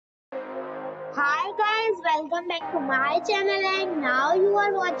Hi guys, welcome back to my channel and now you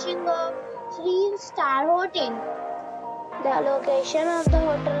are watching a 3-star hotel. The location of the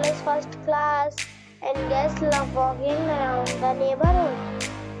hotel is first class and guests love walking around the neighborhood.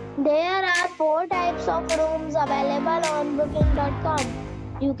 There are 4 types of rooms available on booking.com.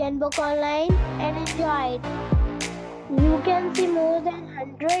 You can book online and enjoy it. You can see more than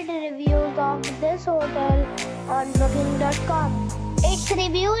 100 reviews of this hotel on booking.com. Its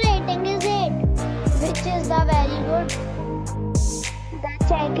review rating is 8, which is the very good. The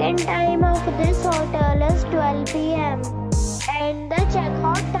check-in time of this hotel is 12 p.m. and the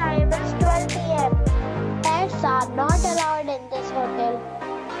check-out time is 12 p.m. Pets are not allowed in this hotel.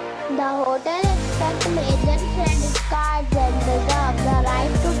 The hotel accepts major credit cards and reserves the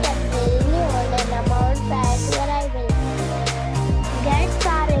right to temporarily hold an amount prior to arrival. Guests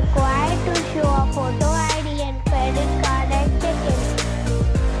are required to show a photo ID and credit card at check-in.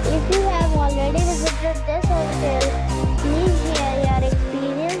 If you have already visited this hotel, please share your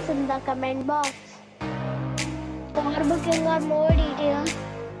experience in the comment box. For booking or more details,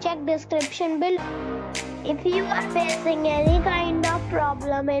 check description below. If you are facing any kind of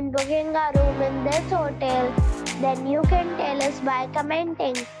problem in booking a room in this hotel, then you can tell us by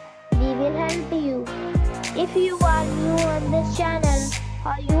commenting. We will help you. If you are new on this channel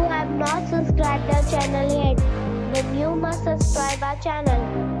or you have not subscribed our channel yet, then you must subscribe our channel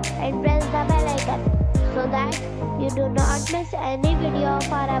and press the bell icon so that you do not miss any video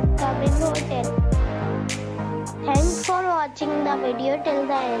of our upcoming hotel. Thanks for watching the video till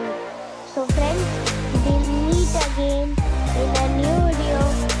the end. So friends, we'll meet again in a new video